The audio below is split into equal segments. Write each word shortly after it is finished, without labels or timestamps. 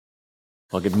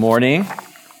Well, good morning.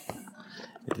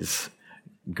 It is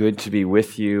good to be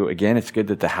with you again. It's good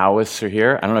that the Howists are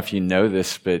here. I don't know if you know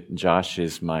this, but Josh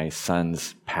is my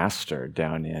son's pastor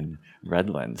down in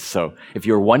Redlands. So if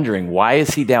you're wondering, why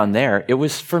is he down there? It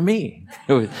was for me.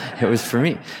 It was for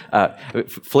me.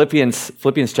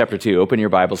 Philippians chapter 2. Open your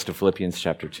Bibles to Philippians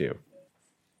chapter 2.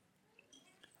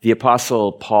 The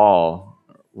Apostle Paul,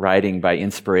 writing by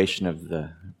inspiration of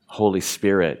the Holy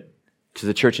Spirit, to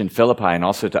the church in Philippi and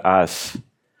also to us,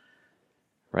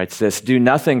 writes this: "Do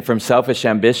nothing from selfish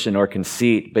ambition or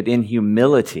conceit, but in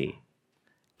humility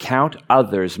count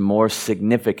others more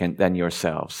significant than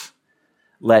yourselves.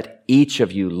 Let each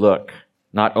of you look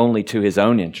not only to his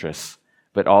own interests,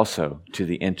 but also to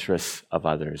the interests of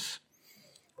others."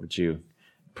 Would you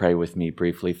pray with me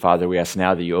briefly? Father, we ask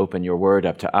now that you open your word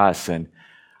up to us and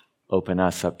open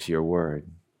us up to your word,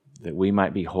 that we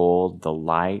might behold the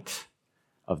light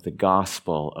of the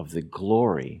gospel of the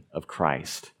glory of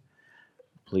Christ.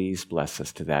 Please bless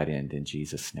us to that end in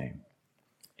Jesus' name.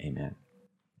 Amen.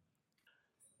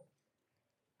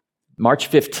 March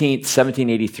 15th,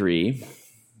 1783,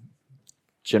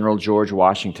 General George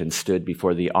Washington stood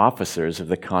before the officers of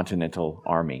the Continental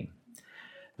Army.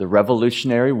 The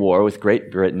Revolutionary War with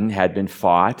Great Britain had been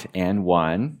fought and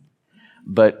won,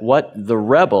 but what the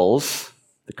rebels,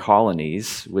 the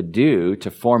colonies, would do to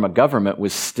form a government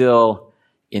was still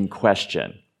in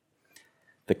question.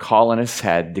 The colonists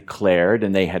had declared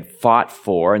and they had fought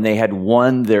for and they had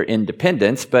won their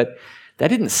independence, but that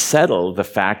didn't settle the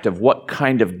fact of what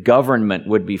kind of government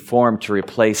would be formed to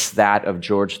replace that of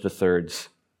George III's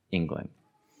England.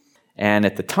 And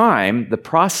at the time, the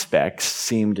prospects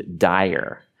seemed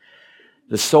dire.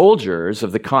 The soldiers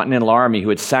of the Continental Army who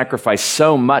had sacrificed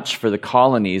so much for the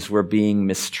colonies were being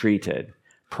mistreated.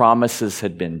 Promises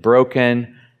had been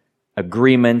broken,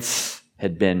 agreements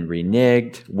had been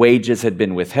reneged, wages had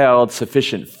been withheld,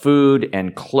 sufficient food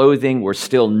and clothing were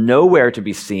still nowhere to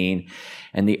be seen,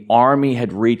 and the army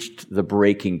had reached the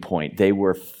breaking point. They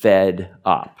were fed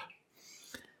up.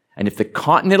 And if the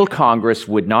Continental Congress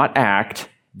would not act,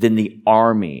 then the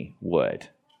army would.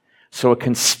 So a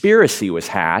conspiracy was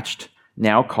hatched,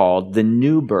 now called the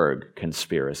Newburgh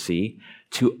Conspiracy,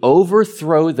 to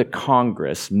overthrow the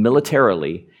Congress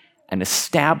militarily and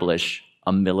establish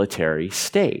a military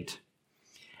state.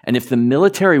 And if the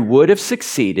military would have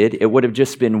succeeded, it would have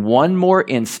just been one more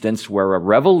instance where a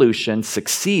revolution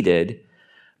succeeded,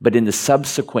 but in the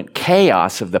subsequent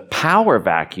chaos of the power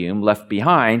vacuum left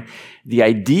behind, the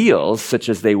ideals, such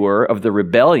as they were, of the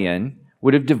rebellion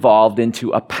would have devolved into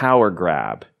a power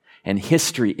grab. And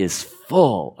history is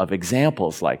full of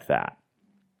examples like that.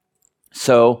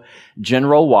 So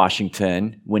General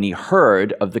Washington, when he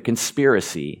heard of the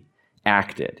conspiracy,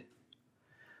 acted.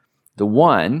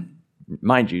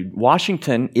 Mind you,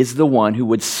 Washington is the one who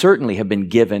would certainly have been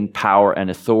given power and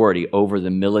authority over the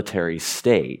military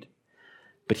state,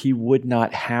 but he would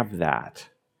not have that.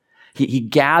 He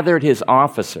gathered his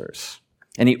officers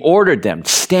and he ordered them,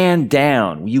 "Stand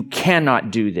down, you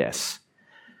cannot do this."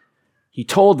 He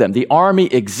told them the army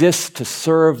exists to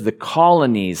serve the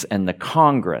colonies and the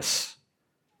Congress,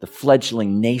 the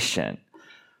fledgling nation.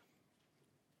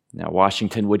 Now,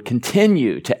 Washington would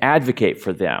continue to advocate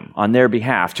for them on their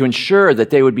behalf to ensure that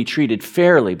they would be treated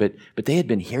fairly, but they had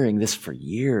been hearing this for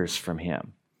years from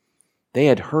him. They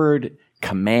had heard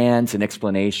commands and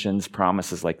explanations,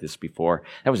 promises like this before.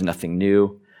 That was nothing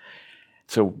new.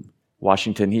 So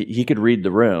Washington, he could read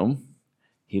the room.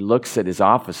 He looks at his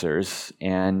officers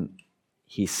and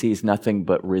he sees nothing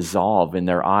but resolve in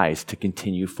their eyes to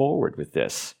continue forward with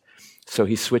this. So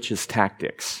he switches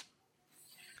tactics.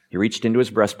 He reached into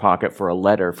his breast pocket for a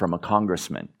letter from a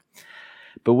congressman.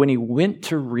 But when he went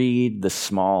to read the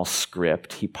small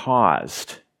script, he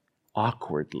paused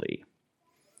awkwardly.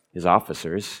 His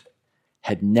officers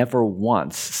had never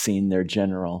once seen their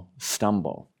general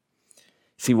stumble.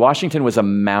 See, Washington was a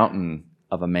mountain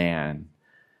of a man.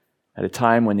 At a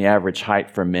time when the average height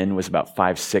for men was about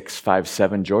 5'6",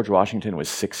 5'7", George Washington was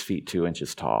 6 feet 2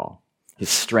 inches tall. His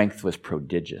strength was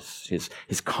prodigious.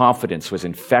 His confidence was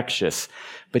infectious.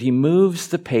 But he moves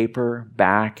the paper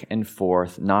back and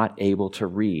forth, not able to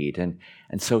read.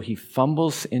 And so he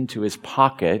fumbles into his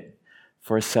pocket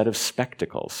for a set of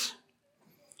spectacles.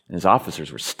 And his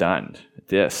officers were stunned at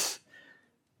this.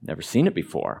 Never seen it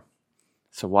before.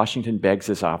 So Washington begs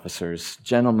his officers,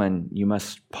 "Gentlemen, you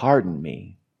must pardon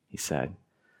me," he said.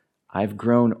 "I've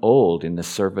grown old in the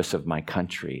service of my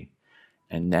country.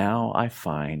 And now I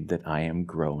find that I am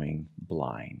growing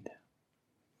blind."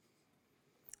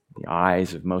 The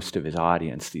eyes of most of his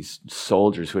audience, these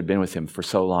soldiers who had been with him for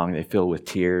so long, they filled with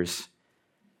tears.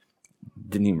 It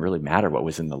didn't even really matter what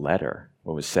was in the letter,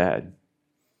 what was said.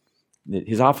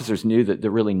 His officers knew that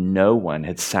really no one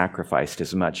had sacrificed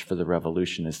as much for the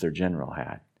revolution as their general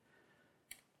had.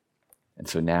 And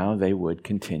so now they would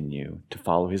continue to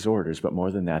follow his orders, but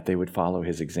more than that, they would follow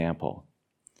his example.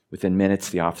 Within minutes,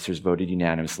 the officers voted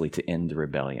unanimously to end the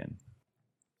rebellion.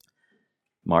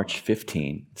 March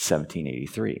 15,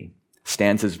 1783,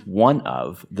 stands as one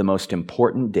of the most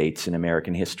important dates in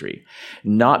American history,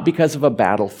 not because of a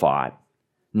battle fought,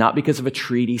 not because of a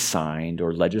treaty signed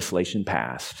or legislation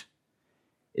passed.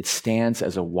 It stands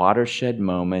as a watershed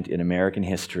moment in American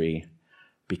history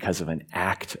because of an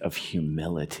act of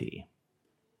humility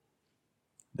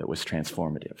that was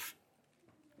transformative.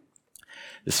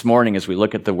 This morning, as we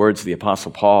look at the words of the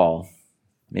Apostle Paul,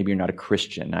 maybe you're not a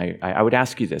Christian, I would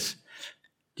ask you this.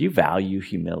 Do you value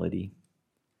humility?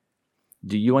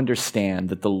 Do you understand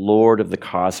that the Lord of the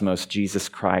cosmos, Jesus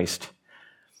Christ,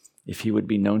 if he would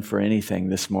be known for anything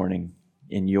this morning,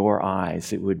 in your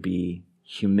eyes, it would be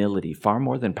humility, far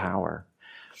more than power?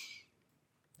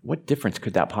 What difference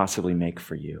could that possibly make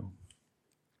for you?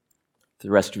 The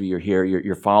rest of you are here,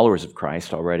 you're followers of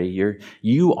Christ already.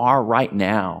 You are right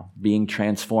now being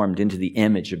transformed into the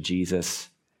image of Jesus.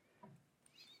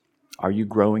 Are you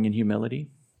growing in humility?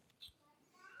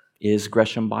 Is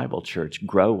Gresham Bible Church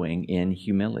growing in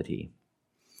humility?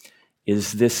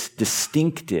 Is this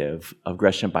distinctive of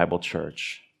Gresham Bible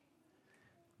Church?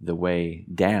 The way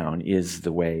down is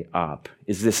the way up.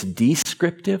 Is this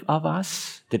descriptive of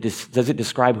us? Does it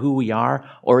describe who we are?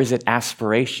 Or is it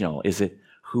aspirational? Is it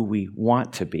who we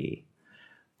want to be?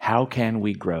 How can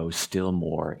we grow still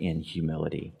more in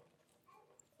humility?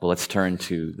 Well, let's turn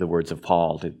to the words of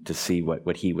Paul to see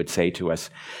what he would say to us.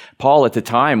 Paul at the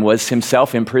time was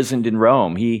himself imprisoned in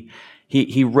Rome.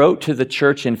 He wrote to the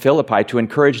church in Philippi to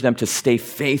encourage them to stay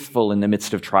faithful in the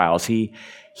midst of trials. He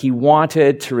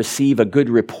wanted to receive a good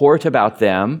report about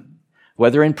them,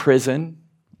 whether in prison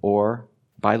or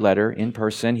by letter in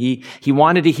person. He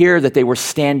wanted to hear that they were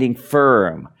standing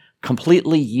firm,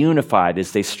 completely unified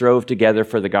as they strove together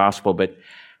for the gospel. But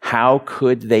how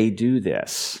could they do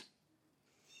this?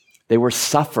 They were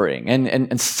suffering,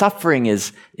 and suffering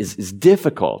is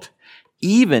difficult,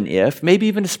 even if, maybe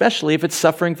even especially if it's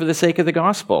suffering for the sake of the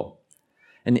gospel.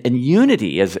 And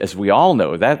unity, as we all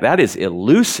know, that is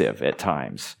elusive at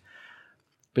times.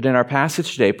 But in our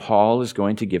passage today, Paul is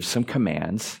going to give some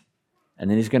commands, and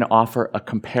then he's going to offer a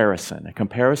comparison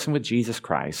with Jesus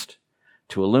Christ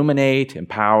to illuminate,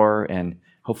 empower, and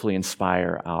hopefully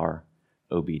inspire our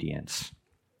obedience.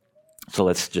 So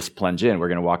let's just plunge in. We're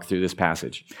going to walk through this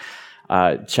passage.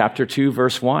 Chapter 2,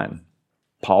 verse 1.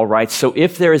 Paul writes, "So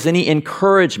if there is any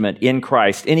encouragement in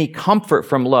Christ, any comfort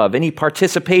from love, any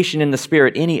participation in the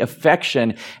Spirit, any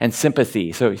affection and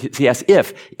sympathy." So yes,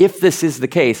 if this is the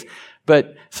case.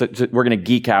 But so we're going to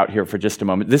geek out here for just a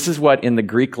moment. This is what in the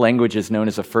Greek language is known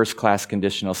as a first-class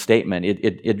conditional statement.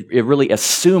 It really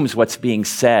assumes what's being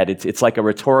said. It's like a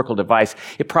rhetorical device.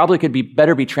 It probably could be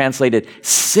better be translated,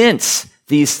 since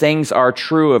these things are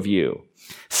true of you.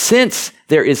 Since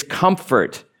there is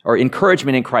comfort or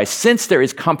encouragement in Christ, since there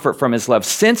is comfort from his love,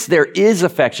 since there is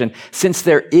affection, since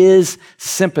there is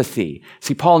sympathy.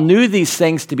 See, Paul knew these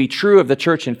things to be true of the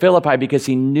church in Philippi because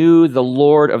he knew the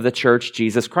Lord of the church,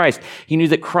 Jesus Christ. He knew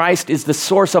that Christ is the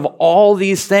source of all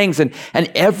these things, and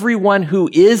everyone who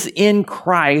is in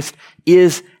Christ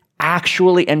is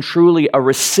actually and truly a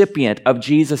recipient of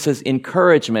Jesus'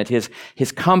 encouragement,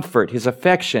 his comfort, his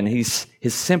affection, his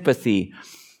sympathy.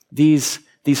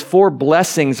 These four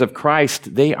blessings of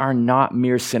Christ, they are not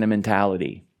mere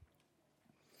sentimentality.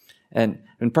 And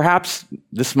perhaps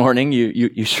this morning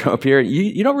you show up here,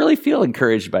 you don't really feel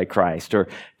encouraged by Christ or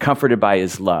comforted by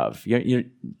his love.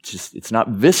 It's not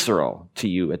visceral to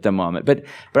you at the moment. But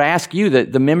I ask you,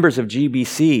 the members of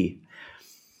GBC,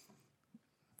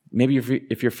 maybe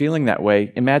if you're feeling that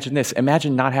way, imagine this.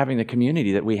 Imagine not having the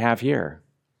community that we have here.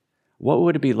 What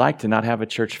would it be like to not have a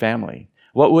church family?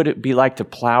 What would it be like to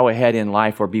plow ahead in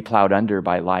life or be plowed under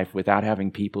by life without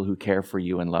having people who care for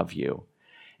you and love you?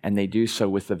 And they do so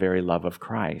with the very love of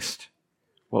Christ.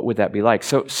 What would that be like?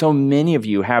 So many of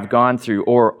you have gone through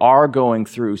or are going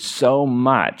through so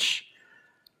much,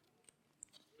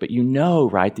 but you know,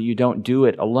 right, that you don't do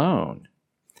it alone.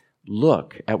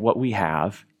 Look at what we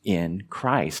have in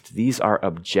Christ. These are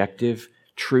objective,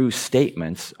 true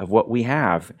statements of what we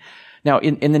have. Now,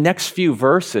 in the next few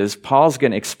verses, Paul's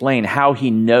going to explain how he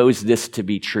knows this to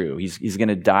be true. He's going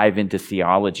to dive into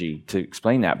theology to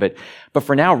explain that. But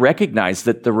for now, recognize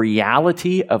that the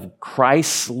reality of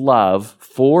Christ's love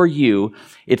for you,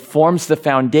 it forms the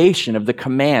foundation of the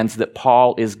commands that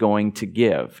Paul is going to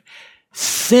give.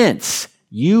 Since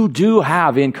you do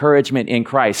have encouragement in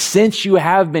Christ, since you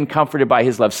have been comforted by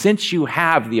his love, since you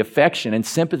have the affection and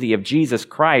sympathy of Jesus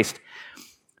Christ,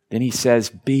 then he says,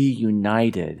 be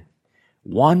united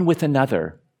one with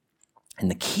another. And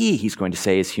the key, he's going to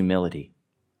say, is humility.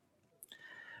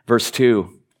 Verse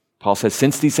 2, Paul says,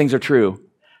 since these things are true,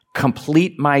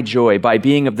 complete my joy by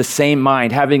being of the same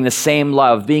mind, having the same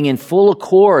love, being in full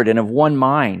accord and of one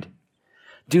mind.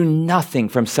 Do nothing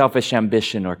from selfish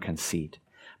ambition or conceit,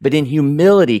 but in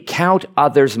humility count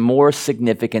others more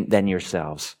significant than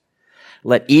yourselves.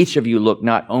 Let each of you look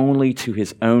not only to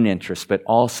his own interests, but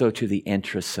also to the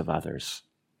interests of others.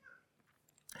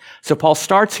 So Paul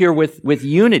starts here with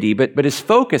unity, but his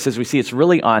focus, as we see, it's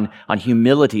really on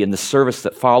humility and the service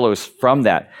that follows from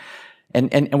that.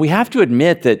 And we have to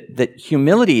admit that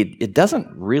humility, it doesn't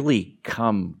really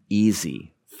come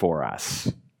easy for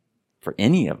us, for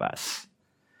any of us.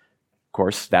 Of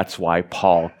course, that's why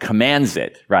Paul commands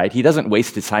it, right? He doesn't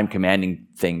waste his time commanding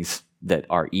things that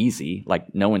are easy.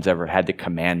 Like no one's ever had to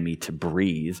command me to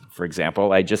breathe, for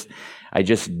example. I just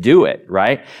do it,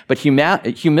 right? But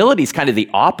humility is kind of the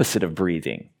opposite of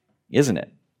breathing, isn't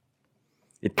it?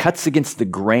 It cuts against the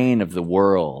grain of the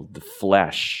world, the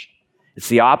flesh. It's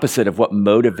the opposite of what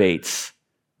motivates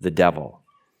the devil.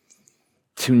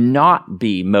 To not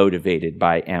be motivated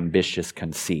by ambitious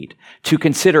conceit, to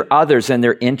consider others and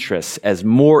their interests as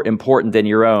more important than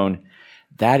your own,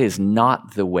 that is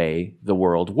not the way the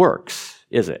world works,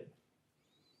 is it?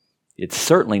 It's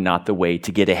certainly not the way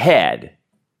to get ahead,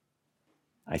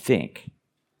 I think.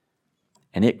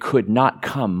 And it could not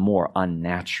come more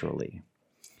unnaturally.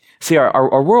 See,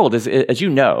 our world is, as you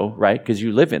know, right, because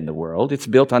you live in the world, it's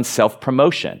built on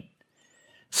self-promotion.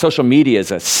 Social media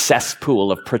is a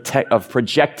cesspool of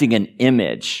projecting an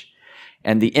image.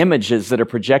 And the images that are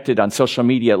projected on social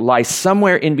media lie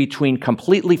somewhere in between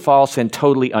completely false and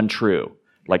totally untrue.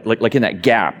 Like in that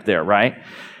gap there, right?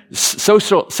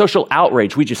 Social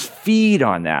outrage, we just feed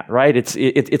on that, right?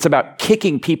 It's about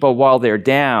kicking people while they're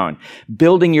down,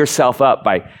 building yourself up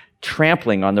by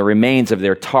trampling on the remains of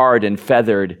their tarred and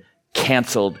feathered,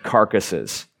 canceled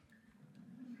carcasses.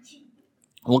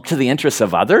 Look to the interests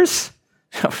of others?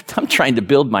 I'm trying to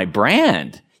build my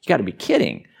brand. You got to be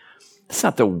kidding. That's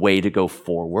not the way to go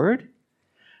forward.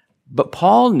 But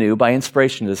Paul knew by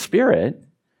inspiration of the Spirit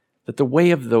that the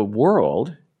way of the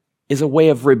world is a way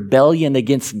of rebellion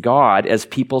against God as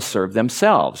people serve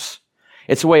themselves.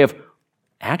 It's a way of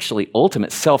actually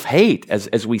ultimate self-hate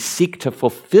as we seek to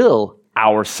fulfill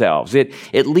ourselves.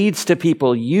 It leads to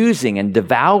people using and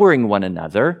devouring one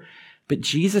another. But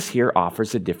Jesus here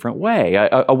offers a different way,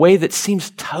 a way that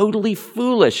seems totally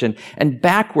foolish and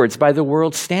backwards by the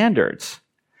world's standards,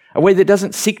 a way that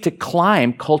doesn't seek to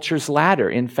climb culture's ladder.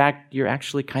 In fact, you're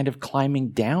actually kind of climbing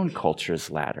down culture's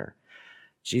ladder.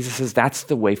 Jesus says that's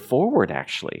the way forward,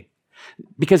 actually,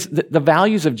 because the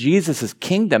values of Jesus'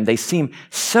 kingdom, they seem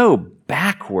so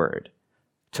backward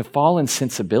to fallen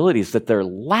sensibilities that they're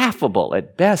laughable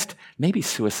at best, maybe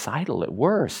suicidal at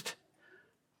worst.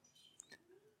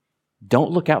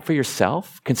 Don't look out for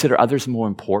yourself. Consider others more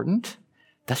important.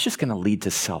 That's just going to lead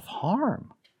to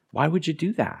self-harm. Why would you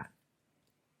do that?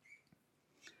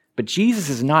 But Jesus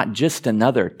is not just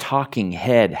another talking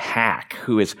head hack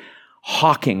who is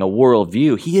hawking a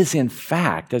worldview. He is, in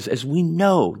fact, as we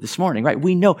know this morning, right?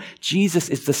 We know Jesus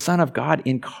is the Son of God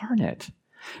incarnate,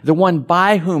 the one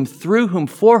by whom, through whom,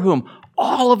 for whom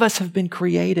all of us have been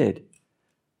created.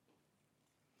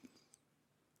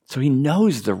 So he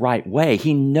knows the right way.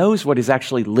 He knows what is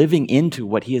actually living into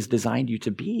what he has designed you to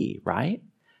be, right?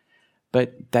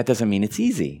 But that doesn't mean it's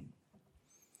easy.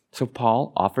 So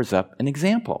Paul offers up an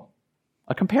example,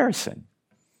 a comparison.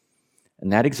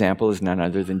 And that example is none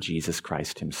other than Jesus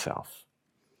Christ himself.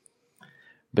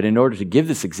 But in order to give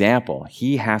this example,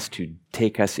 he has to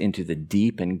take us into the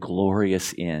deep and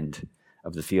glorious end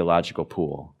of the theological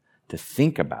pool to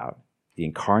think about the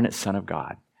incarnate Son of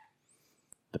God,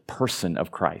 the person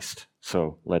of Christ.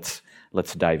 So let's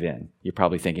dive in. You're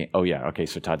probably thinking, oh yeah, okay,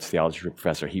 so Todd's theology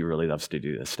professor, he really loves to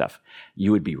do this stuff.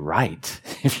 You would be right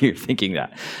if you're thinking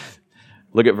that.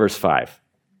 Look at verse 5.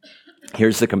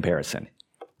 Here's the comparison.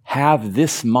 Have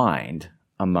this mind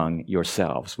among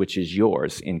yourselves, which is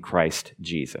yours in Christ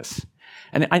Jesus.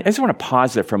 And I just want to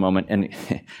pause there for a moment. And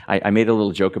I made a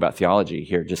little joke about theology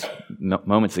here just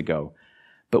moments ago.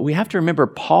 But we have to remember,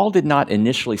 Paul did not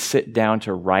initially sit down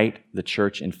to write the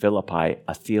church in Philippi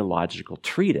a theological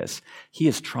treatise. He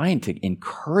is trying to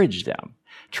encourage them,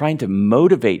 trying to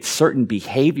motivate certain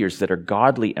behaviors that are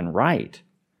godly and right.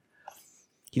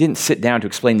 He didn't sit down to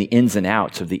explain the ins and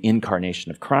outs of the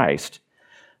incarnation of Christ,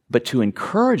 but to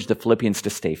encourage the Philippians to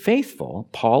stay faithful,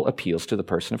 Paul appeals to the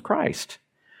person of Christ.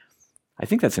 I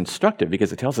think that's instructive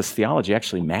because it tells us theology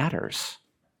actually matters.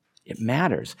 It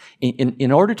matters.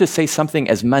 In order to say something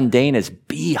as mundane as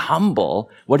be humble,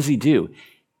 what does he do?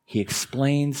 He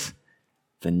explains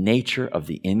the nature of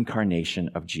the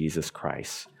incarnation of Jesus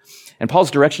Christ. And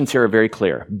Paul's directions here are very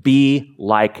clear. Be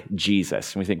like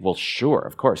Jesus. And we think, well, sure,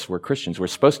 of course, we're Christians. We're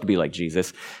supposed to be like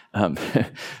Jesus. But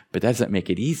that doesn't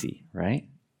make it easy, right?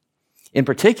 In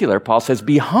particular, Paul says,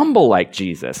 be humble like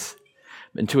Jesus.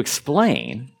 And to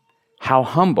explain how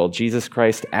humble Jesus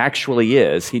Christ actually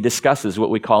is, he discusses what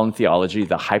we call in theology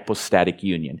the hypostatic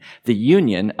union, the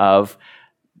union of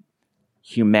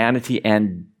humanity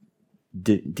and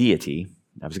deity.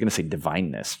 I was going to say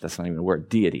divineness. That's not even a word.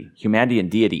 Deity. Humanity and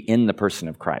deity in the person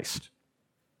of Christ.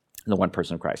 The one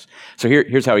person of Christ. So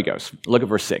here's how he goes. Look at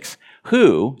verse 6.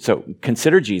 Who, so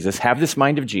consider Jesus, have this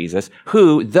mind of Jesus,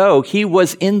 who, though he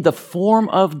was in the form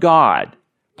of God,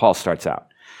 Paul starts out.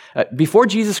 Before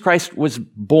Jesus Christ was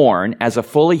born as a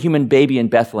fully human baby in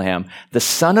Bethlehem, the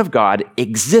Son of God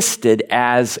existed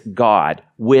as God,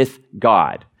 with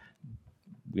God.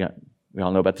 We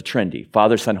all know about the Trinity,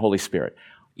 Father, Son, Holy Spirit.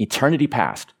 Eternity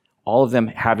past, all of them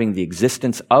having the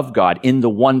existence of God in the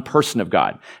one person of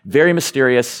God. Very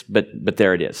mysterious, but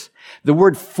there it is. The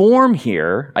word form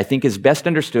here, I think, is best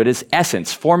understood as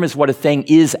essence. Form is what a thing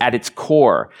is at its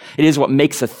core. It is what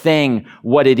makes a thing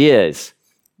what it is.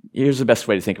 Here's the best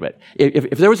way to think of it.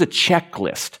 If there was a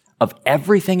checklist of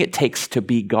everything it takes to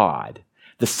be God,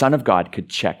 the Son of God could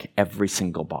check every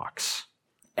single box.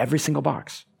 Every single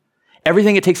box.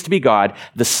 Everything it takes to be God,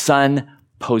 the Son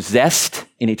possessed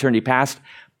in eternity past,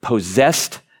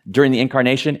 possessed during the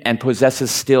incarnation, and possesses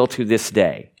still to this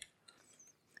day.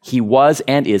 He was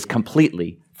and is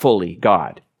completely, fully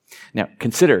God. Now,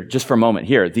 consider just for a moment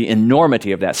here the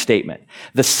enormity of that statement.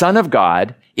 The Son of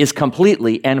God is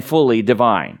completely and fully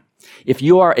divine. If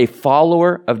you are a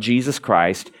follower of Jesus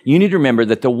Christ, you need to remember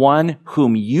that the one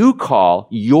whom you call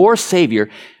your Savior,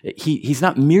 he's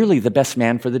not merely the best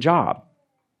man for the job.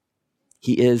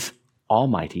 He is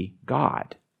Almighty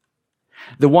God.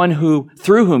 The one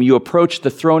through whom you approach the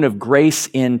throne of grace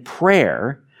in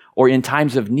prayer or in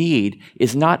times of need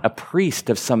is not a priest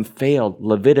of some failed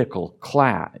Levitical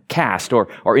caste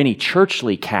or any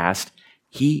churchly caste.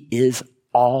 He is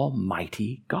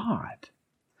Almighty God.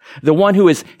 The one who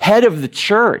is head of the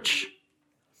church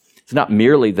is not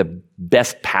merely the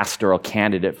best pastoral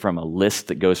candidate from a list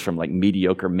that goes from like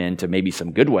mediocre men to maybe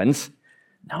some good ones.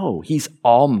 No, he's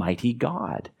Almighty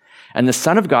God. And the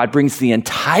Son of God brings the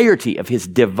entirety of his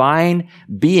divine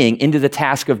being into the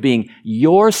task of being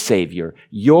your Savior,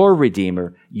 your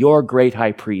Redeemer, your great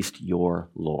high priest, your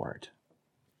Lord.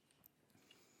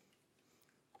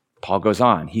 Paul goes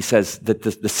on. He says that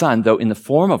the Son, though in the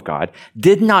form of God,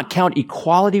 did not count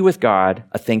equality with God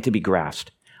a thing to be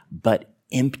grasped, but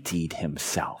emptied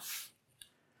himself.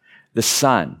 The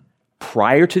Son,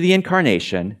 prior to the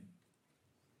incarnation,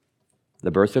 the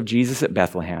birth of Jesus at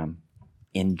Bethlehem,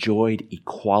 enjoyed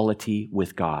equality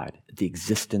with God, the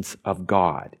existence of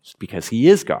God, because he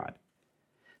is God.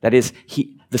 That is,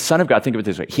 the Son of God, think of it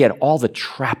this way, he had all the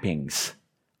trappings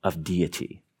of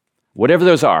deity. Whatever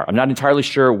those are, I'm not entirely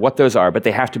sure what those are, but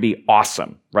they have to be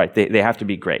awesome, right? They have to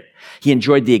be great. He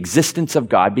enjoyed the existence of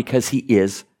God because he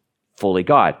is fully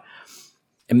God.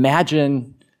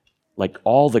 Imagine like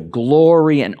all the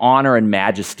glory and honor and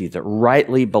majesty that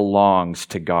rightly belongs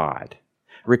to God.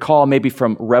 Recall maybe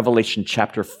from Revelation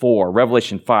chapter 4,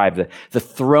 Revelation 5, the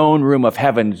throne room of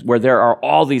heaven where there are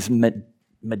all these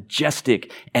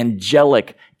majestic,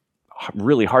 angelic,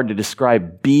 really hard to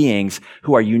describe beings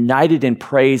who are united in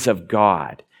praise of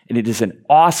God. And it is an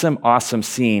awesome, awesome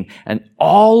scene. And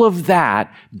all of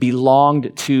that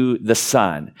belonged to the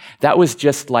Son. That was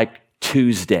just like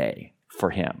Tuesday for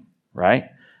him,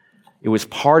 right? It was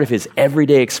part of his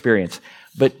everyday experience.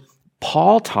 But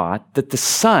Paul taught that the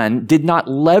Son did not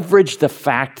leverage the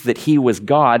fact that he was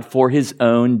God for his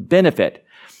own benefit.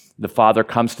 The Father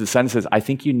comes to the Son and says, I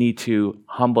think you need to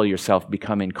humble yourself,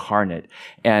 become incarnate,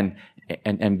 and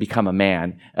become a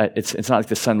man. It's not like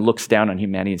the Son looks down on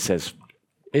humanity and says,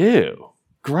 ew,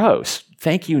 gross.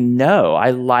 Thank you, no. I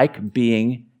like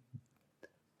being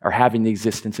or having the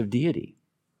existence of deity.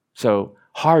 So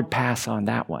hard pass on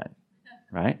that one.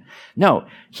 Right? No,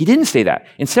 he didn't say that.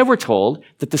 Instead, we're told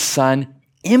that the Son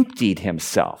emptied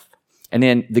himself. And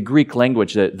in the Greek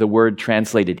language, the word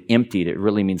translated emptied, it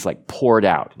really means like poured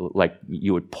out, like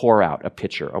you would pour out a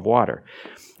pitcher of water.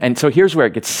 And so here's where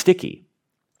it gets sticky.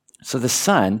 So the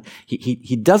Son,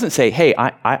 he doesn't say, hey,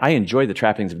 I enjoy the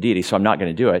trappings of deity, so I'm not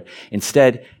going to do it.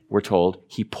 Instead, we're told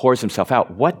he pours himself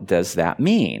out. What does that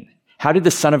mean? How did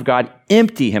the Son of God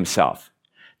empty himself?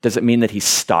 Does it mean that he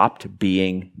stopped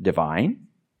being divine?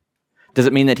 Does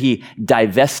it mean that he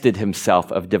divested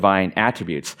himself of divine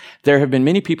attributes? There have been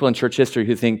many people in church history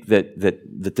who think that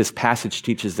this passage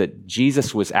teaches that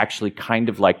Jesus was actually kind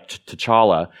of like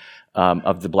T'Challa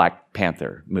of the Black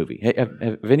Panther movie.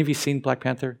 Have any of you seen Black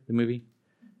Panther, the movie?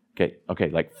 Okay,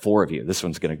 like 4 of you. This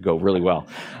one's going to go really well.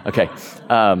 Okay,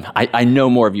 I know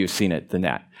more of you have seen it than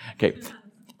that. Okay.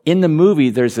 In the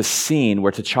movie, there's a scene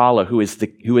where T'Challa, who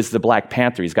is the Black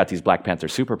Panther, he's got these Black Panther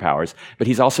superpowers, but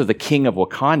he's also the king of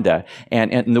Wakanda.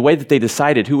 And the way that they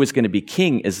decided who was going to be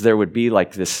king is there would be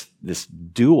like this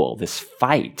duel, this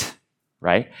fight,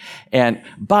 right?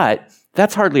 But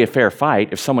that's hardly a fair fight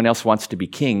if someone else wants to be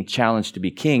king, challenged to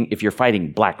be king. If you're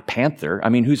fighting Black Panther, I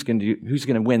mean, who's going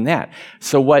to win that?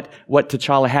 So what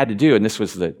T'Challa had to do, and this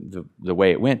was the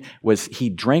way it went, was he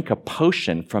drank a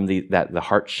potion from the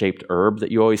heart-shaped herb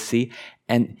that you always see,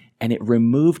 and it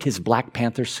removed his Black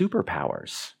Panther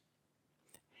superpowers.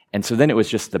 And so then it was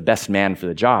just the best man for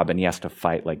the job, and he has to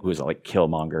fight like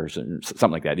Killmongers and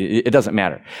something like that. It doesn't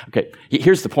matter. Okay,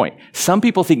 here's the point. Some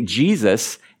people think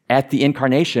Jesus at the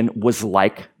incarnation was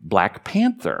like Black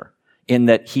Panther in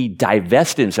that he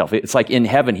divested himself. It's like in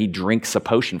heaven, he drinks a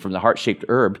potion from the heart-shaped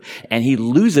herb and he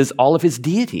loses all of his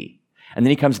deity. And then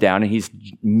he comes down and he's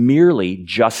merely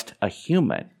just a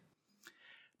human.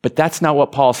 But that's not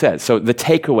what Paul says. So the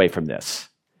takeaway from this,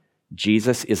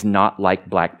 Jesus is not like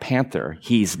Black Panther.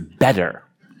 He's better.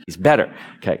 He's better.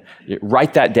 Okay.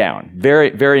 Write that down.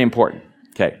 Very, very important.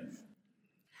 Okay.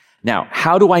 Now,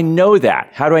 how do I know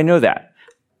that? How do I know that?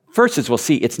 First, as we'll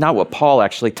see, it's not what Paul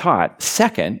actually taught.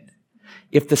 Second,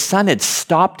 if the Son had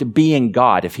stopped being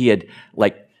God, if he had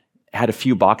had a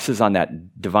few boxes on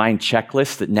that divine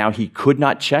checklist that now he could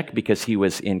not check because he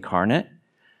was incarnate,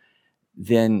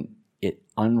 then it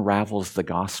unravels the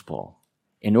gospel.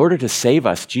 In order to save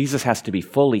us, Jesus has to be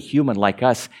fully human like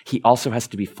us. He also has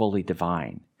to be fully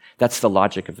divine. That's the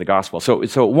logic of the gospel. So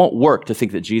it won't work to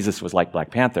think that Jesus was like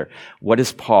Black Panther. What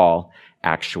does Paul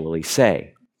actually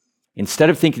say? Instead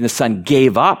of thinking the Son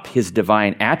gave up his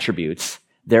divine attributes,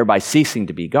 thereby ceasing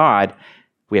to be God,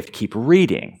 we have to keep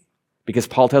reading because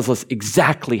Paul tells us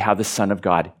exactly how the Son of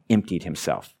God emptied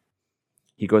himself.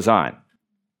 He goes on.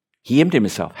 He emptied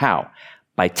himself. How?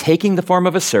 By taking the form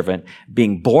of a servant,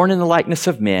 being born in the likeness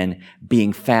of men,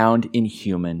 being found in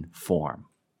human form.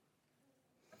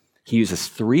 He uses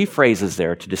 3 phrases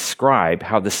there to describe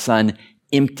how the Son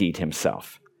emptied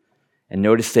himself. And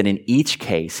notice that in each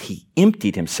case, he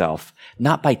emptied himself,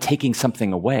 not by taking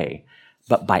something away,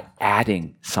 but by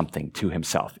adding something to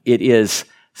himself. It is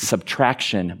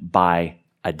subtraction by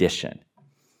addition.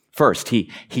 First, he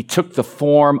took the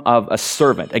form of a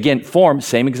servant. Again, form,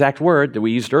 same exact word that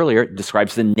we used earlier,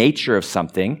 describes the nature of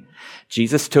something.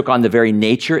 Jesus took on the very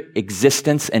nature,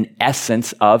 existence, and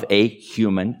essence of a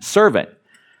human servant.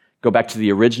 Go back to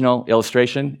the original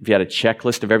illustration. If you had a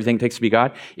checklist of everything it takes to be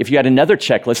God, if you had another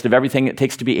checklist of everything it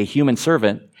takes to be a human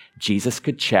servant, Jesus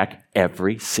could check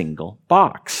every single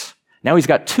box. Now he's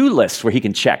got 2 lists where he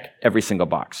can check every single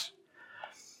box.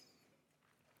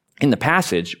 In the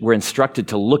passage, we're instructed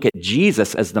to look at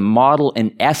Jesus as the model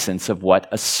and essence of what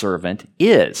a servant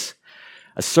is.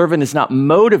 A servant is not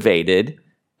motivated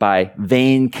by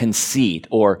vain conceit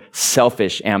or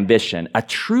selfish ambition. A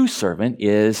true servant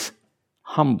is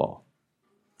humble,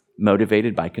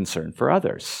 motivated by concern for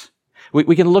others.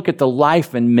 We can look at the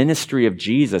life and ministry of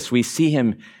Jesus. We see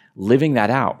him living that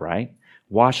out, right?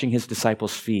 Washing his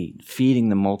disciples' feet, feeding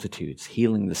the multitudes,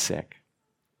 healing the sick.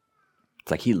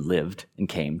 It's like he lived and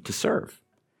came to serve.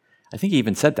 I think he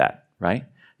even said that, right?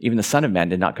 Even the Son of Man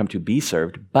did not come to be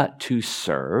served, but to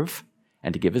serve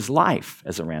and to give his life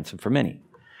as a ransom for many.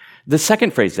 The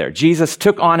second phrase there, Jesus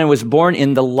took on and was born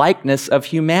in the likeness of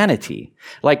humanity.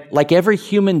 Like every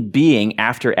human being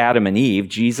after Adam and Eve,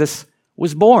 Jesus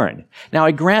was born. Now,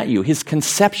 I grant you, his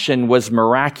conception was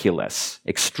miraculous,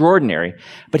 extraordinary,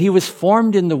 but he was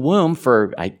formed in the womb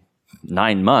for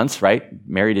 9 months, right?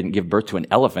 Mary didn't give birth to an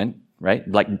elephant, right?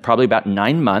 Like probably about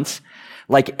 9 months,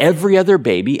 like every other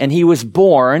baby, and he was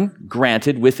born,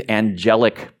 granted, with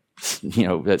angelic,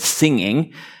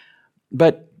 singing,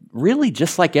 but really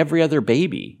just like every other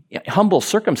baby. Humble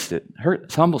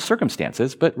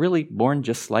circumstances, but really born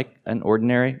just like an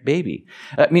ordinary baby.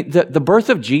 I mean, the birth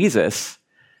of Jesus,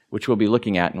 which we'll be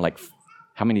looking at in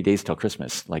how many days till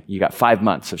Christmas? You got 5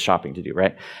 months of shopping to do,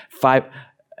 right?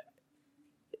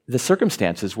 The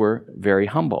circumstances were very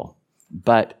humble,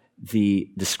 but the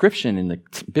description in the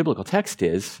biblical text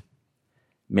is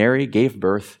Mary gave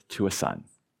birth to a son.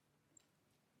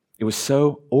 It was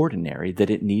so ordinary that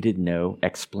it needed no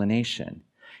explanation.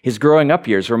 His growing up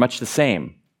years were much the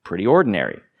same, pretty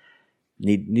ordinary.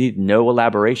 Need no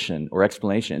elaboration or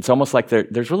explanation. It's almost like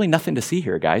there's really nothing to see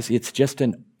here, guys. It's just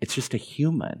a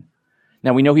human.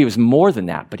 Now, we know he was more than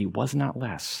that, but he was not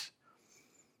less.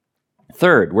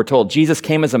 Third, we're told Jesus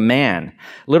came as a man.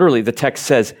 Literally, the text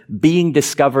says, being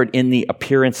discovered in the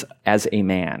appearance as a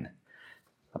man.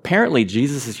 Apparently,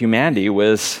 Jesus' humanity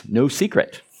was no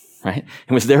secret, right?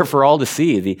 It was there for all to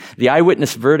see. The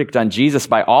eyewitness verdict on Jesus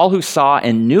by all who saw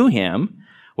and knew him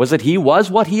was that he was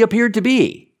what he appeared to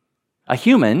be. A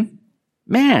human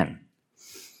man.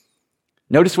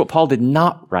 Notice what Paul did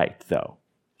not write, though.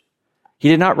 He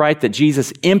did not write that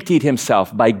Jesus emptied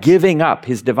himself by giving up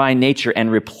his divine nature and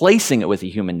replacing it with a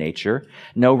human nature.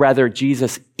 No, rather,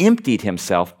 Jesus emptied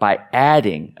himself by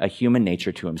adding a human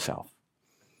nature to himself.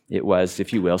 It was,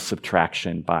 if you will,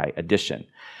 subtraction by addition.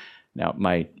 Now,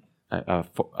 my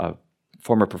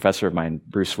former professor of mine,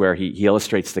 Bruce Ware, he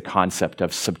illustrates the concept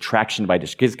of subtraction by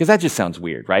addition, because that just sounds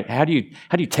weird, right? How do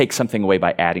you take something away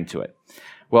by adding to it?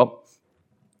 Well,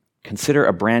 consider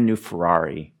a brand new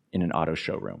Ferrari in an auto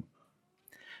showroom.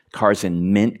 The car's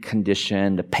in mint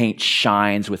condition. The paint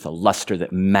shines with a luster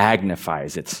that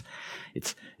magnifies its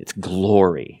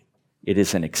glory. It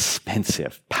is an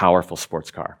expensive, powerful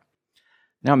sports car.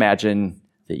 Now imagine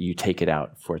that you take it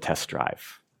out for a test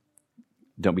drive.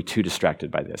 Don't be too distracted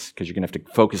by this because you're going to have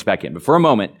to focus back in. But for a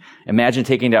moment, imagine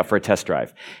taking it out for a test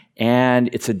drive.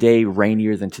 And it's a day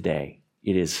rainier than today.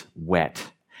 It is wet.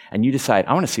 And you decide,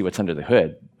 I want to see what's under the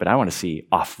hood, but I want to see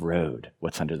off-road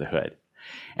what's under the hood.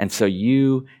 And so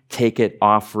you take it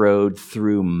off-road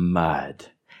through mud.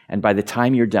 And by the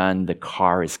time you're done, the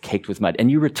car is caked with mud. And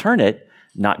you return it,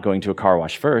 not going to a car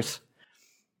wash first.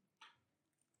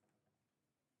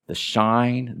 The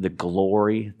shine, the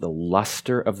glory, the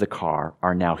luster of the car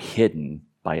are now hidden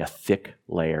by a thick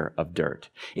layer of dirt.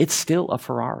 It's still a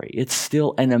Ferrari. It's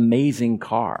still an amazing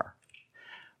car.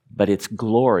 But its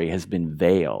glory has been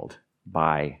veiled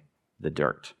by the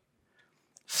dirt.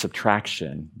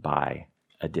 Subtraction by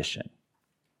addition.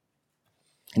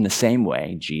 In the same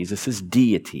way, Jesus'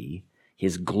 deity,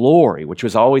 his glory, which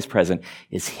was always present,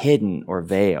 is hidden or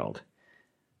veiled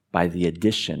by the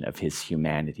addition of his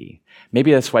humanity.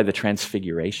 Maybe that's why the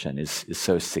transfiguration is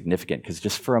so significant, because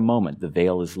just for a moment, the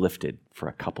veil is lifted for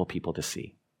a couple people to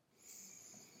see.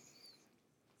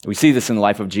 We see this in the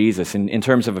life of Jesus. In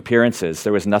terms of appearances,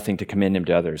 there was nothing to commend him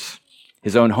to others.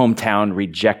 His own hometown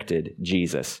rejected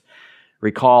Jesus.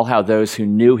 Recall how those who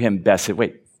knew him best said,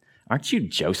 wait, aren't you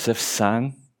Joseph's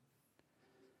son?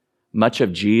 Much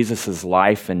of Jesus'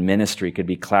 life and ministry could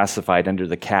be classified under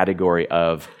the category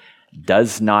of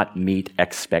does not meet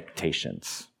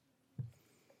expectations.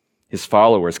 His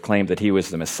followers claimed that he was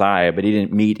the Messiah, but he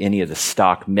didn't meet any of the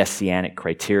stock messianic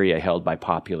criteria held by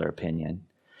popular opinion.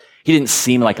 He didn't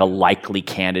seem like a likely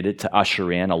candidate to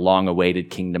usher in a long-awaited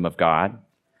kingdom of God.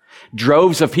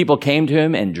 Droves of people came to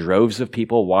him, and droves of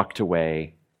people walked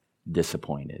away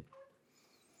disappointed.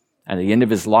 And at the end of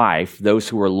his life, those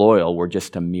who were loyal were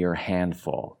just a mere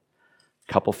handful.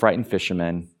 A couple frightened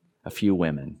fishermen, a few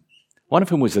women. One of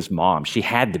whom was his mom. She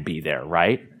had to be there,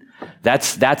 right?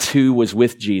 That's who was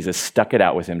with Jesus, stuck it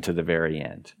out with him to the very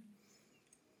end.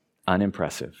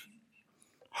 Unimpressive.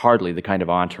 Hardly the kind of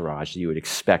entourage that you would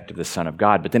expect of the Son of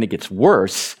God. But then it gets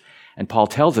worse, and Paul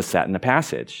tells us that in the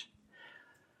passage.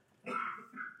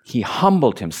 He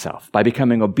humbled himself by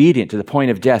becoming obedient to the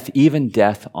point of death, even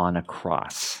death on a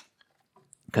cross.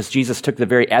 Because Jesus took the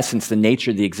very essence, the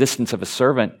nature, the existence of a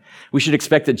servant, we should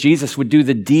expect that Jesus would do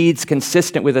the deeds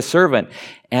consistent with a servant.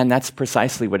 And that's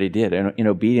precisely what he did. In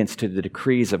obedience to the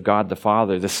decrees of God the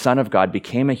Father, the Son of God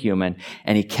became a human,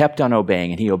 and he kept on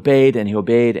obeying. And he obeyed, and he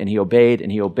obeyed, and he obeyed,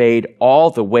 and he obeyed all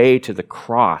the way to the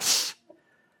cross.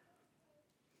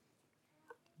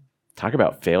 Talk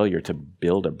about failure to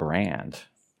build a brand.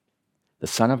 The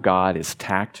Son of God is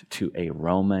tacked to a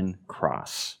Roman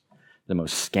cross, the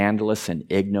most scandalous and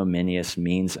ignominious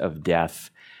means of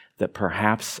death that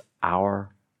perhaps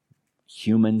our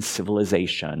human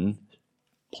civilization,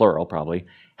 plural probably,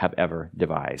 have ever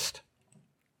devised.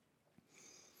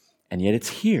 And yet it's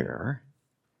here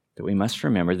that we must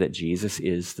remember that Jesus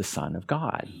is the Son of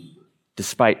God.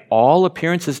 Despite all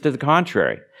appearances to the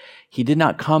contrary, he did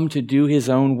not come to do his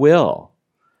own will.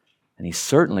 And he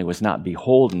certainly was not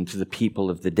beholden to the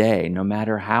people of the day, no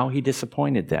matter how he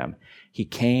disappointed them. He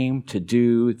came to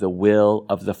do the will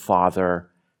of the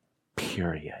Father,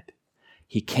 period.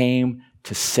 He came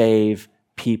to save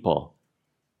people,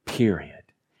 period.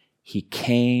 He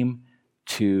came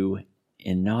to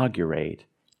inaugurate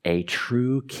a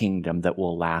true kingdom that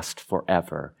will last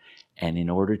forever. And in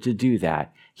order to do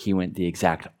that, he went the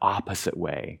exact opposite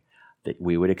way that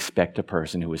we would expect a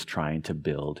person who was trying to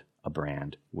build a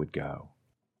brand would go.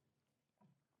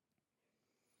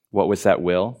 What was that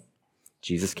will?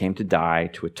 Jesus came to die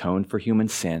to atone for human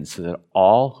sins so that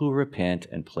all who repent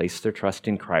and place their trust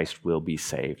in Christ will be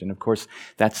saved. And of course,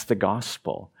 that's the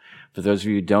gospel. For those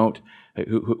of you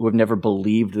who have never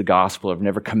believed the gospel, have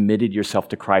never committed yourself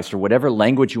to Christ, or whatever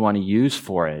language you want to use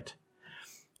for it,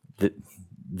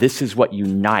 this is what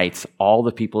unites all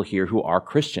the people here who are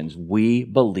Christians. We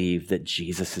believe that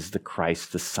Jesus is the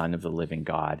Christ, the Son of the living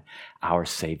God, our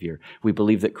Savior. We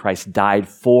believe that Christ died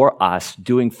for us,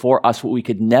 doing for us what we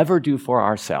could never do for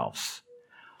ourselves.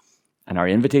 And our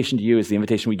invitation to you is the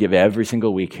invitation we give every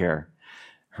single week here.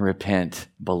 Repent,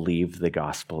 believe the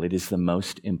gospel. It is the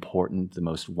most important, the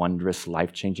most wondrous,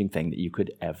 life-changing thing that you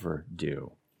could ever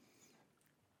do.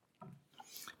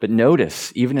 But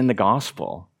notice, even in the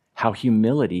gospel, how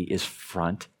humility is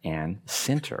front and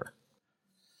center.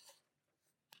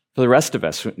 For the rest of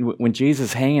us, when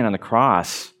Jesus hanging on the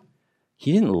cross,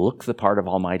 he didn't look the part of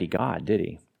Almighty God, did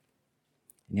he?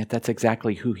 And yet that's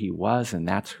exactly who he was, and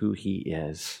that's who he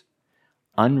is.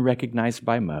 Unrecognized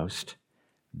by most,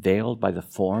 veiled by the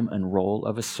form and role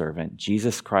of a servant,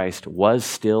 Jesus Christ was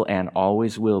still and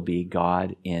always will be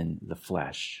God in the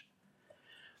flesh.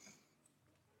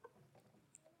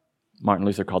 Martin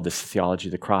Luther called this theology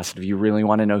of the cross. If you really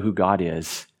want to know who God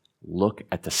is, look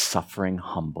at the suffering,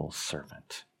 humble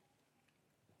servant.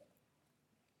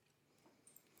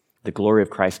 The glory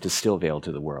of Christ is still veiled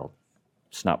to the world.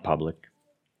 It's not public.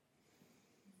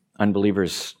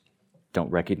 Unbelievers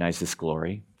don't recognize this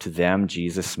glory. To them,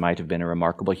 Jesus might have been a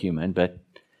remarkable human, but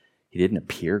he didn't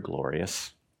appear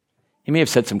glorious. He may have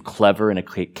said some clever and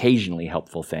occasionally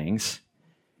helpful things.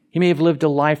 He may have lived a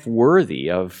life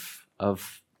worthy of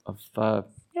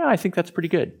I think that's pretty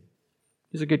good.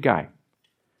 He's a good guy.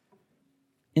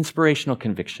 Inspirational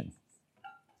conviction.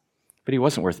 But he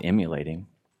wasn't worth emulating,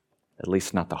 at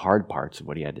least not the hard parts of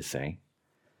what he had to say.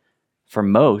 For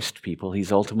most people,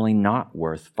 he's ultimately not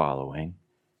worth following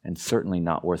and certainly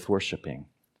not worth worshiping.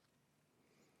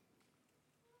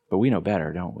 But we know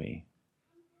better, don't we?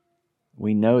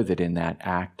 We know that in that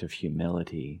act of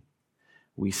humility,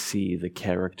 we see the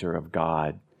character of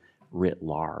God writ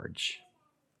large.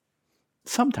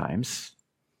 Sometimes,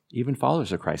 even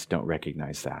followers of Christ don't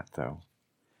recognize that, though.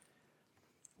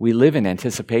 We live in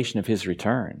anticipation of his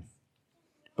return,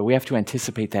 but we have to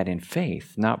anticipate that in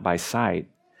faith, not by sight.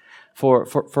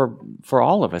 For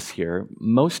all of us here,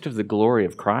 most of the glory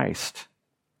of Christ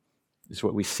is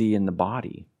what we see in the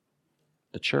body,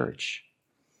 the church.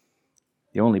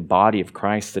 The only body of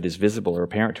Christ that is visible or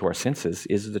apparent to our senses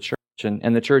is the church.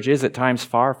 And the church is at times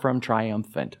far from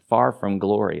triumphant, far from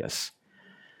glorious.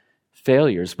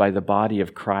 Failures by the body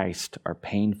of Christ are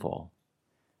painful.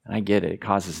 And I get it. It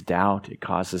causes doubt. It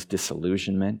causes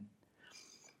disillusionment.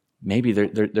 Maybe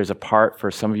there's a part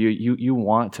for some of you, you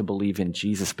want to believe in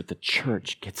Jesus, but the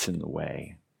church gets in the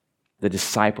way. The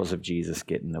disciples of Jesus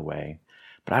get in the way.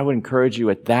 But I would encourage you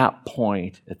at that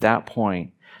point,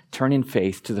 turn in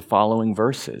faith to the following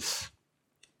verses.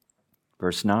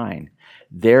 Verse 9,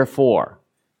 therefore,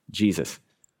 Jesus,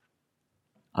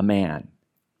 a man,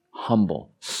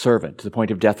 humble, servant to the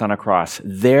point of death on a cross.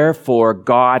 Therefore,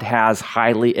 God has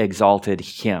highly exalted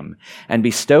him and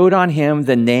bestowed on him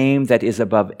the name that is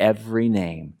above every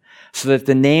name, so that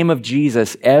the name of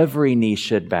Jesus every knee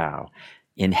should bow,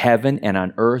 in heaven and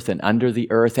on earth and under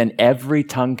the earth, and every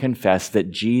tongue confess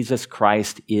that Jesus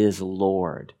Christ is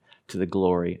Lord, to the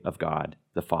glory of God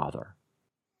the Father.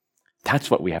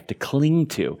 That's what we have to cling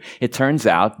to. It turns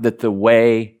out that the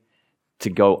way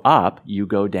to go up, you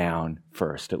go down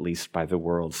first, at least by the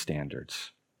world's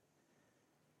standards.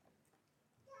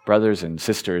 Brothers and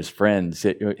sisters, friends,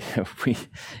 we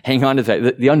hang on to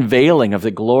that. The unveiling of the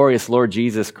glorious Lord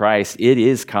Jesus Christ, it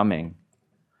is coming.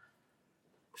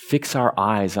 Fix our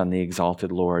eyes on the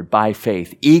exalted Lord by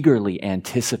faith, eagerly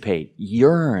anticipate,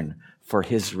 yearn for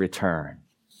his return,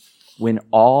 when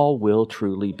all will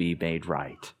truly be made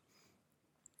right.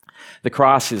 The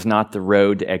cross is not the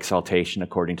road to exaltation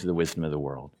according to the wisdom of the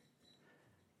world,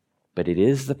 but it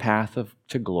is the path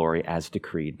to glory as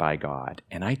decreed by God.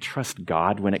 And I trust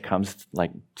God when it comes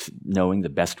to knowing the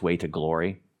best way to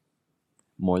glory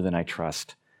more than I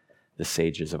trust the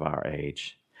sages of our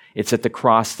age. It's at the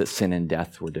cross that sin and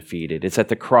death were defeated. It's at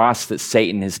the cross that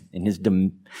Satan and his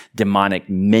demonic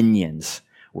minions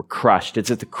were crushed.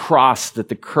 It's at the cross that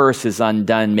the curse is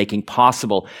undone, making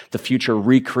possible the future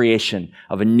recreation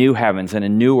of a new heavens and a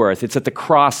new earth. It's at the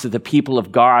cross that the people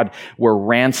of God were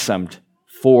ransomed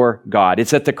for God.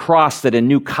 It's at the cross that a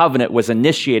new covenant was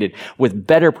initiated with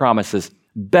better promises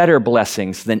better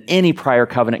blessings than any prior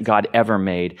covenant God ever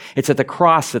made. It's at the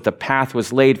cross that the path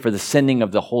was laid for the sending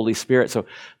of the Holy Spirit. So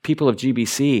people of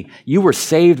GBC, you were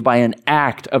saved by an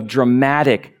act of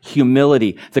dramatic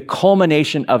humility, the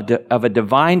culmination of a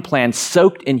divine plan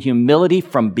soaked in humility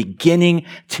from beginning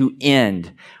to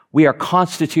end. We are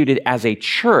constituted as a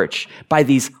church by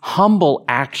these humble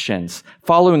actions,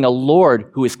 following a Lord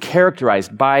who is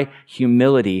characterized by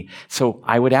humility. So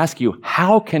I would ask you,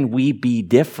 how can we be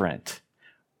different?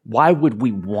 Why would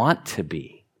we want to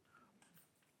be?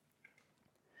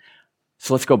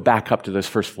 So let's go back up to those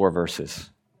first 4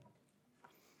 verses.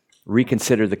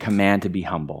 Reconsider the command to be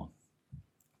humble.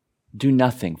 Do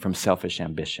nothing from selfish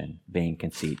ambition, vain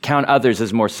conceit. Count others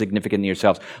as more significant than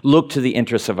yourselves. Look to the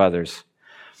interests of others.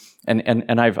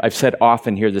 And I've said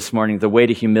often here this morning, the way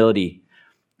to humility,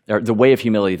 or the way of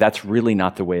humility, that's really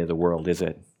not the way of the world, is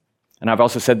it? And I've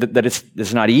also said that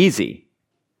it's not easy.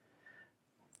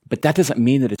 But that doesn't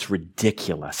mean that it's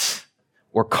ridiculous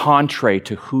or contrary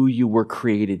to who you were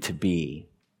created to be.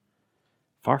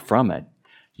 Far from it.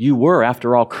 You were,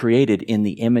 after all, created in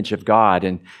the image of God.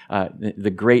 And the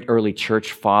great early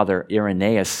church father,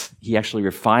 Irenaeus, he actually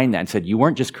refined that and said, you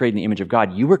weren't just created in the image of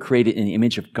God, you were created in the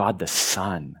image of God the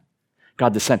Son.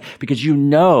 God the Son. Because you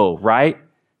know, right,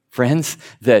 friends,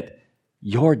 that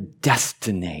your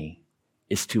destiny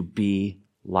is to be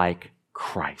like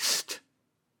Christ.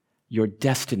 Your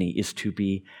destiny is to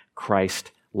be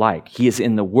Christ-like. He is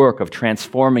in the work of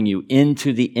transforming you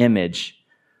into the image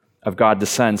of God the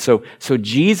Son. So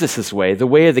Jesus' way, the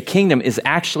way of the kingdom, is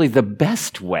actually the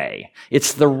best way.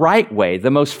 It's the right way,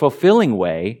 the most fulfilling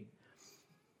way.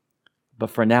 But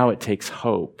for now, it takes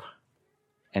hope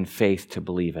and faith to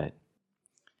believe it.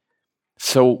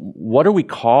 So what are we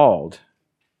called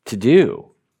to do?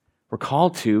 We're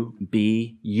called to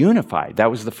be unified. That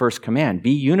was the first command.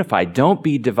 Be unified. Don't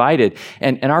be divided.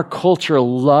 And our culture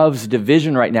loves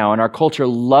division right now, and our culture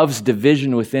loves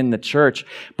division within the church.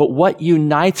 But what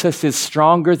unites us is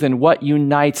stronger than what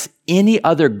unites any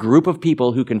other group of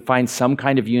people who can find some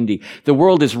kind of unity. The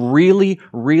world is really,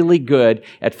 really good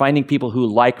at finding people who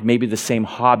like maybe the same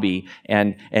hobby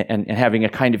and having a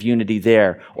kind of unity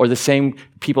there, or the same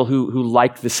people who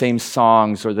like the same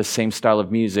songs or the same style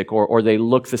of music, or they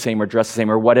look the same or dress the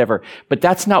same or whatever. But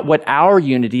that's not what our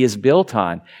unity is built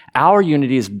on. Our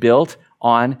unity is built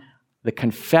on the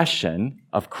confession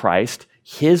of Christ,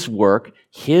 His work,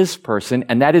 His person,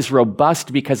 and that is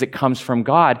robust because it comes from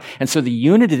God. And so the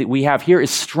unity that we have here is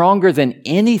stronger than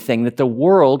anything that the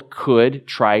world could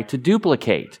try to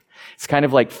duplicate. It's kind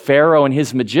of like Pharaoh and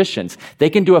his magicians.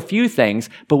 They can do a few things,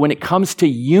 but when it comes to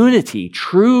unity,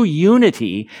 true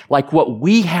unity, like what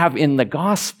we have in the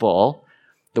gospel,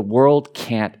 the world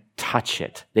can't touch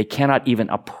it. They cannot even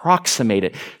approximate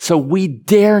it. So we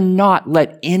dare not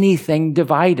let anything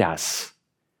divide us.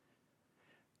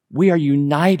 We are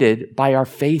united by our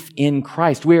faith in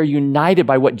Christ. We are united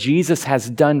by what Jesus has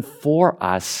done for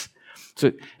us.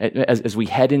 So as we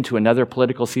head into another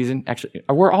political season, actually,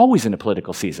 we're always in a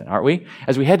political season, aren't we?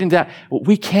 As we head into that,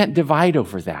 we can't divide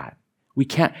over that. We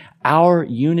can't. Our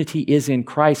unity is in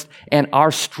Christ, and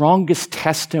our strongest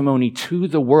testimony to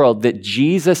the world that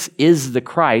Jesus is the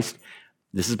Christ,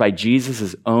 this is by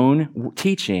Jesus' own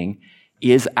teaching,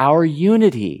 is our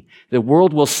unity. The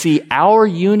world will see our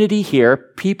unity here,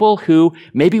 people who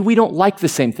maybe we don't like the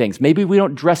same things, maybe we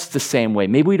don't dress the same way,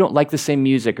 maybe we don't like the same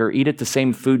music or eat at the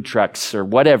same food trucks or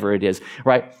whatever it is,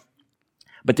 right?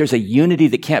 But there's a unity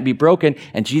that can't be broken,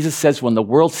 and Jesus says when the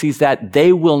world sees that,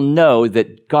 they will know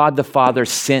that God the Father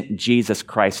sent Jesus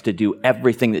Christ to do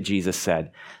everything that Jesus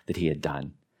said that He had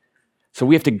done. So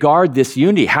we have to guard this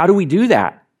unity. How do we do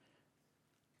that?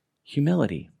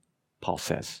 Humility, Paul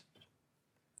says.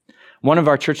 One of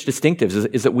our church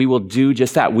distinctives is that we will do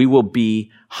just that. We will be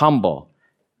humble.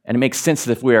 And it makes sense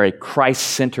that if we are a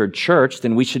Christ-centered church,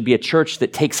 then we should be a church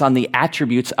that takes on the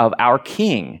attributes of our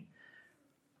King.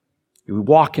 We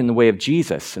walk in the way of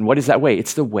Jesus. And what is that way?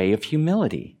 It's the way of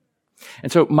humility.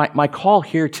 And so my call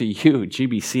here to you,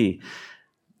 GBC,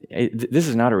 this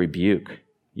is not a rebuke.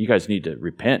 You guys need to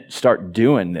repent, start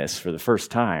doing this for the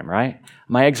first time, right?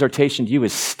 My exhortation to you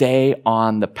is stay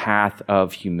on the path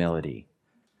of humility.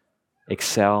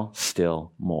 Excel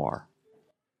still more.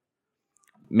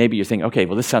 Maybe you're thinking, okay,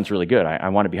 well, this sounds really good. I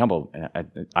want to be humble.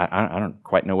 I don't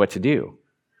quite know what to do.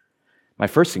 My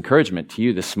first encouragement to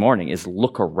you this morning is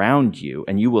look around you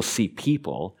and you will see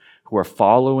people who are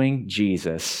following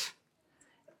Jesus,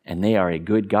 and they are a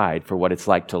good guide for what it's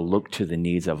like to look to the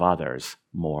needs of others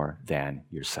more than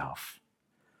yourself.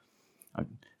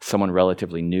 Someone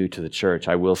relatively new to the church,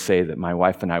 I will say that my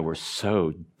wife and I were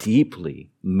so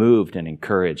deeply moved and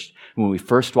encouraged when we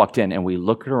first walked in and we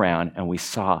looked around and we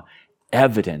saw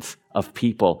evidence of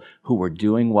people who were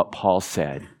doing what Paul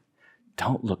said.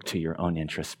 Don't look to your own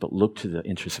interests, but look to the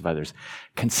interests of others.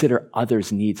 Consider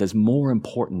others' needs as more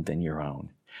important than your own.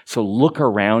 So look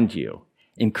around you,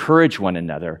 encourage one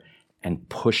another, and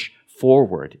push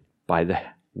forward by the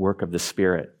work of the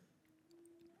Spirit.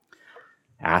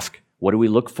 Ask, what do we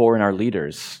look for in our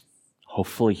leaders?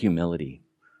 Hopefully humility,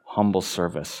 humble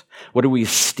service. What do we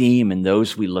esteem in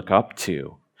those we look up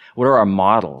to? What are our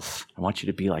models? I want you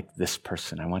to be like this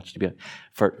person. I want you to be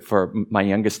for my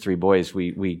youngest 3 boys,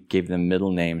 we gave them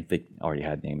middle names. They already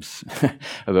had names,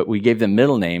 but we gave them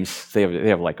middle names. They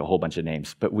have like a whole bunch of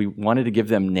names, but we wanted to give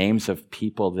them names of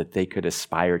people that they could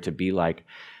aspire to be like,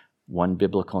 one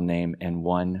biblical name and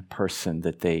one person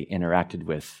that they interacted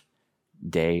with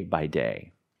day by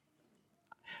day.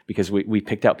 Because we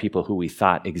picked out people who we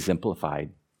thought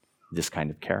exemplified this kind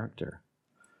of character.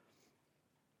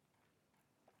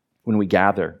 When we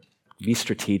gather, be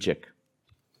strategic.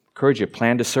 Encourage you,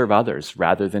 plan to serve others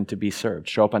rather than to be served.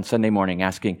 Show up on Sunday morning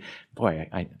asking, boy,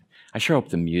 I sure hope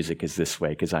the music is this way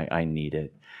because I need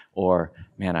it. Or,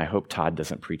 man, I hope Todd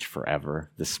doesn't preach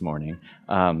forever this morning.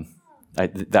 I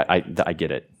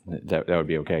get it. That would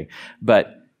be okay.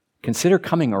 But consider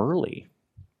coming early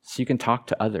so you can talk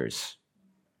to others.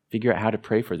 Figure out how to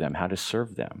pray for them, how to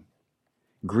serve them.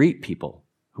 Greet people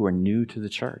who are new to the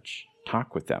church.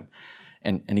 Talk with them.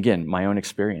 And again, my own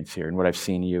experience here and what I've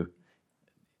seen you,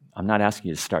 I'm not asking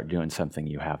you to start doing something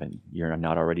you're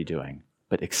not already doing,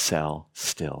 but excel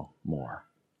still more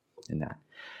in that.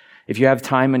 If you have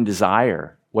time and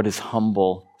desire, what does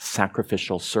humble,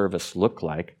 sacrificial service look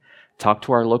like? Talk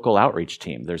to our local outreach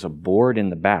team. There's a board in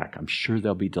the back. I'm sure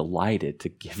they'll be delighted to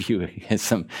give you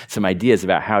some ideas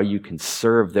about how you can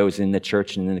serve those in the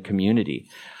church and in the community.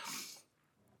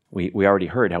 We already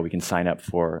heard how we can sign up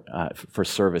for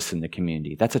service in the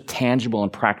community. That's a tangible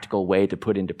and practical way to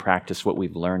put into practice what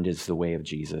we've learned is the way of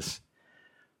Jesus.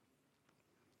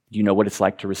 Do you know what it's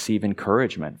like to receive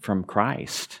encouragement from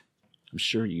Christ? I'm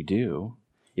sure you do.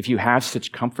 If you have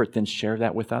such comfort, then share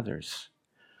that with others.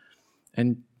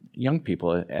 And young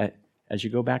people, as you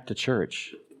go back to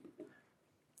church,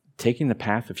 taking the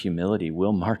path of humility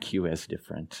will mark you as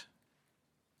different,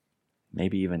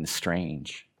 maybe even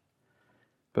strange.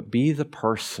 But be the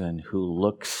person who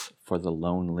looks for the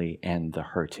lonely and the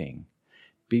hurting.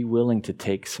 Be willing to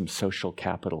take some social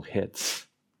capital hits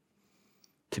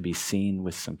to be seen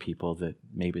with some people that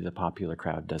maybe the popular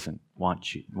crowd doesn't want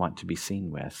to be seen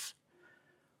with.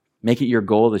 Make it your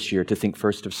goal this year to think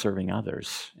first of serving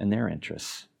others and their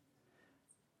interests.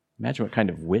 Imagine what kind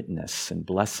of witness and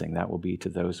blessing that will be to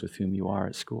those with whom you are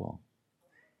at school.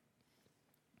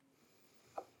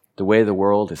 The way of the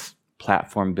world is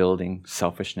platform building,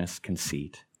 selfishness,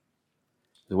 conceit.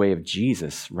 The way of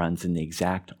Jesus runs in the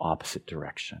exact opposite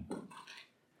direction.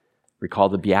 Recall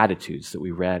the Beatitudes that we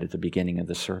read at the beginning of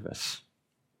the service.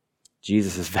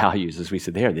 Jesus' values, as we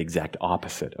said, they are the exact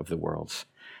opposite of the world's.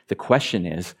 The question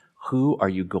is, who are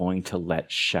you going to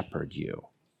let shepherd you?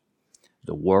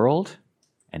 The world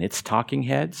and its talking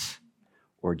heads,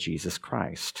 or Jesus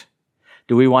Christ?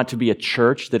 Do we want to be a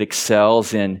church that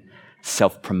excels in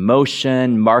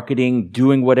self-promotion, marketing,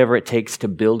 doing whatever it takes to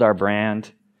build our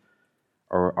brand?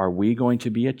 Or are we going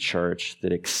to be a church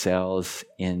that excels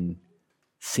in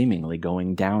seemingly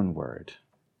going downward,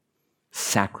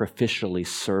 sacrificially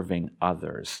serving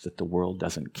others that the world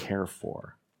doesn't care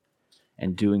for,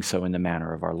 and doing so in the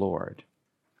manner of our Lord?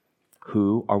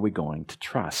 Who are we going to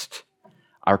trust?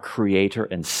 Our Creator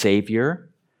and Savior,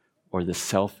 or the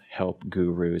self-help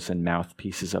gurus and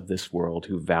mouthpieces of this world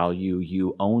who value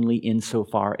you only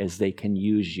insofar as they can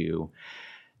use you?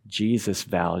 Jesus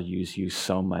values you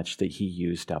so much that he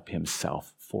used up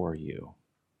himself for you.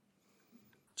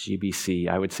 GBC,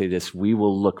 I would say this: we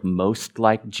will look most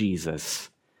like Jesus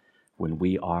when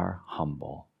we are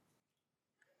humble.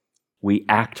 We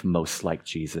act most like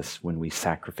Jesus when we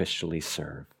sacrificially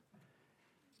serve.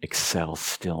 Excel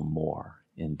still more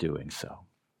in doing so.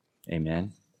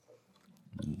 Amen.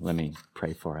 Let me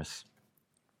pray for us.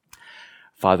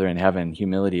 Father in heaven,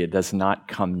 humility, it does not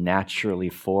come naturally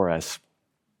for us,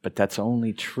 but that's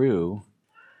only true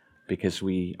because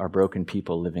we are broken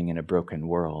people living in a broken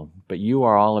world. But you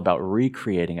are all about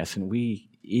recreating us, and we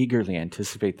eagerly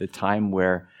anticipate the time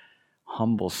where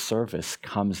humble service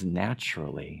comes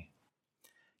naturally.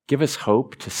 Give us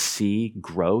hope to see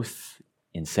growth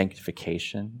in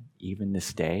sanctification even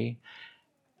this day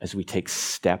as we take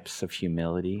steps of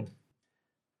humility.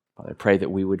 Father, I pray that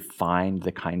we would find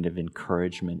the kind of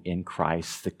encouragement in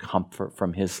Christ, the comfort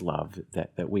from his love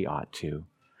that we ought to.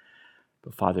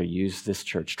 But Father, use this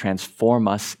church, transform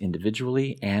us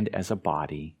individually and as a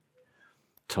body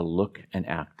to look and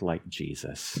act like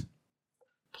Jesus.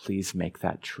 Please make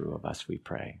that true of us, we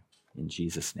pray. In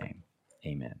Jesus' name,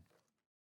 amen.